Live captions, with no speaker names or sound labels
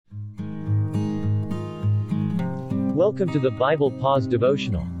Welcome to the Bible Pause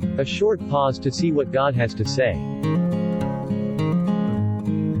Devotional. A short pause to see what God has to say.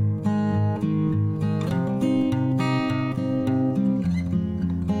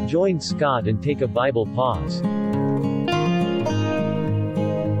 Join Scott and take a Bible pause.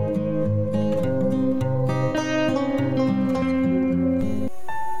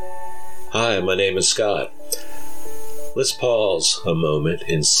 Hi, my name is Scott. Let's pause a moment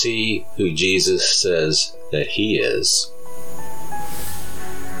and see who Jesus says that He is.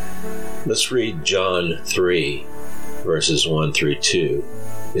 Let's read John 3, verses 1 through 2.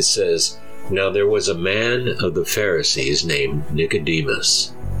 It says, "Now there was a man of the Pharisees named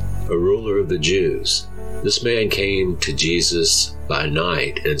Nicodemus, a ruler of the Jews. This man came to Jesus by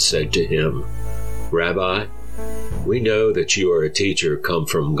night and said to him, 'Rabbi, we know that you are a teacher come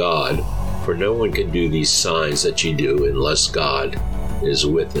from God, for no one can do these signs that you do unless God is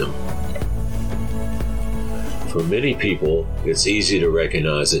with him.'" For many people, it's easy to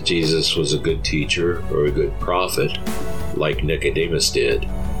recognize that Jesus was a good teacher or a good prophet, like Nicodemus did.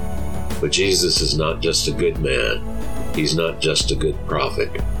 But Jesus is not just a good man. He's not just a good prophet.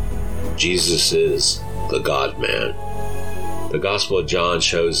 Jesus is the God-man. The Gospel of John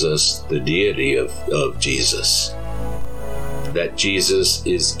shows us the deity of Jesus, that Jesus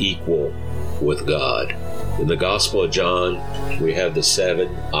is equal with God. In the Gospel of John, we have the 7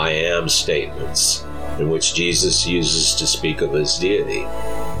 I am statements, in which Jesus uses to speak of his deity.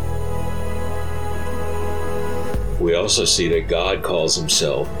 We also see that God calls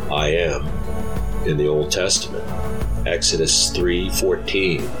himself I am in the Old Testament. Exodus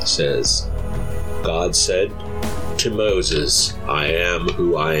 3:14 says, "God said to Moses, I am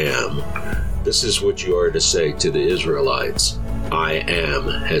who I am. This is what you are to say to the Israelites. I am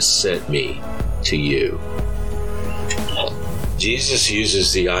has sent me to you." Jesus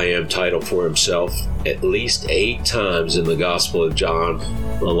uses the I am title for himself at least 8 times in the Gospel of John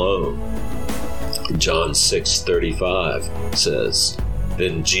alone. John 6:35 says,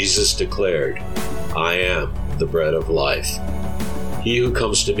 "Then Jesus declared, I am the bread of life. He who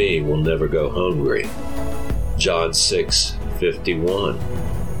comes to me will never go hungry." John 6:51,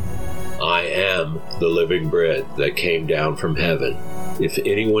 "I am the living bread that came down from heaven. If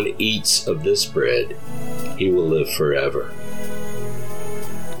anyone eats of this bread, he will live forever."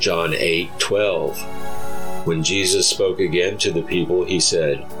 John 8:12, when Jesus spoke again to the people, he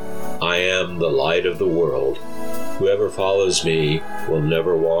said, "I am the light of the world. Whoever follows me will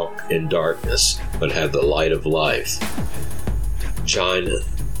never walk in darkness, but have the light of life." John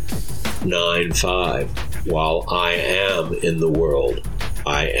 9:5, "While I am in the world,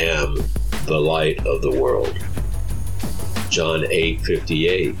 I am the light of the world." John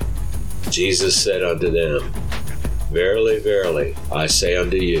 8:58, Jesus said unto them, "Verily, verily, I say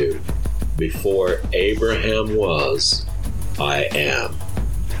unto you, before Abraham was, I am."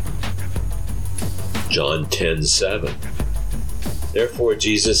 John 10:7, "Therefore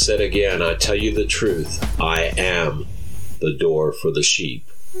Jesus said again, I tell you the truth, I am the door for the sheep."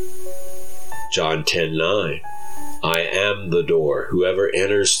 John 10:9, "I am the door. Whoever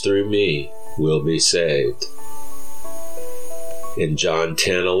enters through me will be saved." In John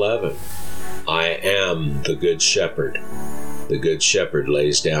 10:11, "I am the good shepherd. The good shepherd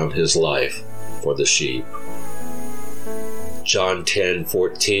lays down his life for the sheep." John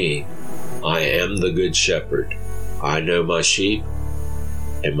 10:14, "I am the good shepherd. I know my sheep,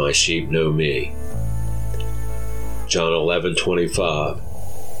 and my sheep know me." John 11:25,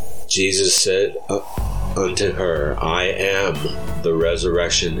 Jesus said unto her, "I am the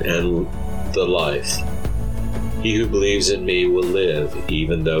resurrection and the life. He who believes in me will live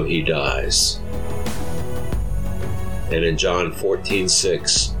even though he dies." And in John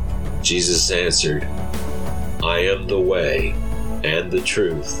 14:6, Jesus answered, "I am the way and the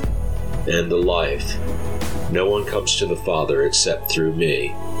truth and the life. No one comes to the Father except through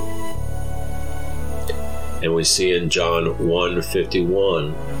me." And we see in John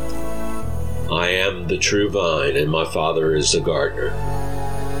 1:51, "I am the true vine, and my Father is the gardener."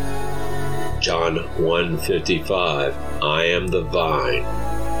 John 1:55, "I am the vine,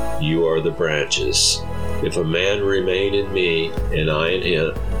 you are the branches. If a man remain in me, and I in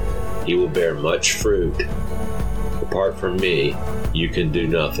him, he will bear much fruit. Apart from me, you can do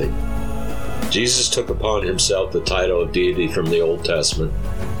nothing." Jesus took upon himself the title of deity from the Old Testament,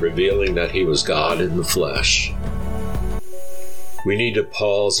 revealing that he was God in the flesh. We need to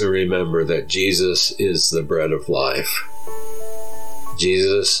pause and remember that Jesus is the bread of life.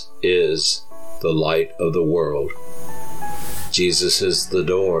 Jesus is the light of the world. Jesus is the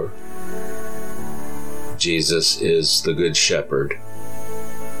door. Jesus is the Good Shepherd.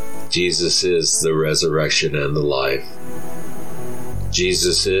 Jesus is the resurrection and the life.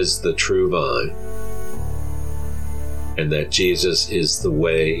 Jesus is the true vine, and that Jesus is the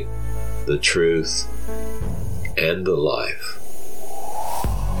way, the truth, and the life.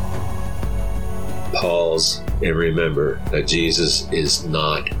 Pause and remember that Jesus is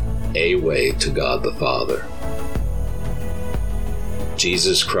not a way to God the Father.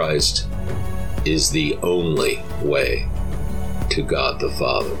 Jesus Christ is the only way to God the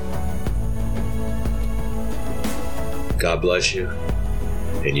Father. God bless you,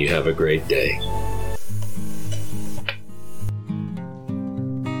 and you have a great day.